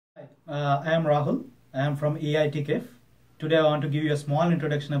I am Rahul. I am from EitCafe. Today I want to give you a small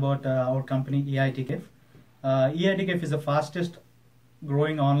introduction about our company EitCafe. EitCafe is the fastest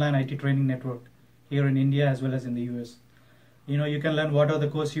growing online IT training network here in India as well as in the US. You can learn whatever the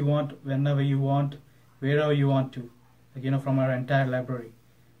course you want, whenever you want, wherever you want to, from our entire library.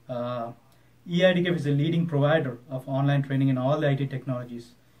 EitCafe is a leading provider of online training in all the IT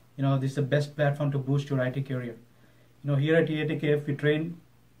technologies. This is the best platform to boost your IT career. Here at EitCafe we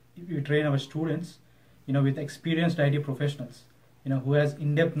train our students, with experienced IT professionals, who has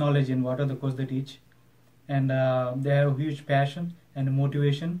in-depth knowledge in what are the course they teach, and they have huge passion and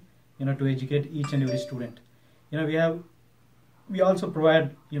motivation, to educate each and every student. We also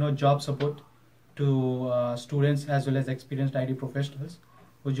provide, job support to students as well as experienced IT professionals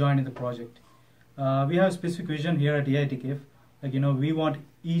who join in the project. We have a specific vision here at EitCafe. We want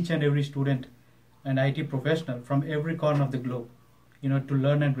each and every student and IT professional from every corner of the globe, to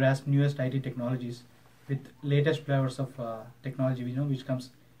learn and grasp newest IT technologies with latest flavors of technology, which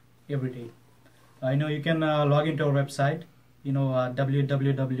comes every day. You can log into our website,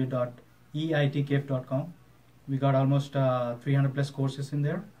 www.eitcafe.com. We got almost 300 plus courses in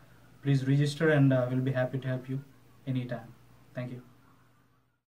there. Please register and we'll be happy to help you anytime. Thank you.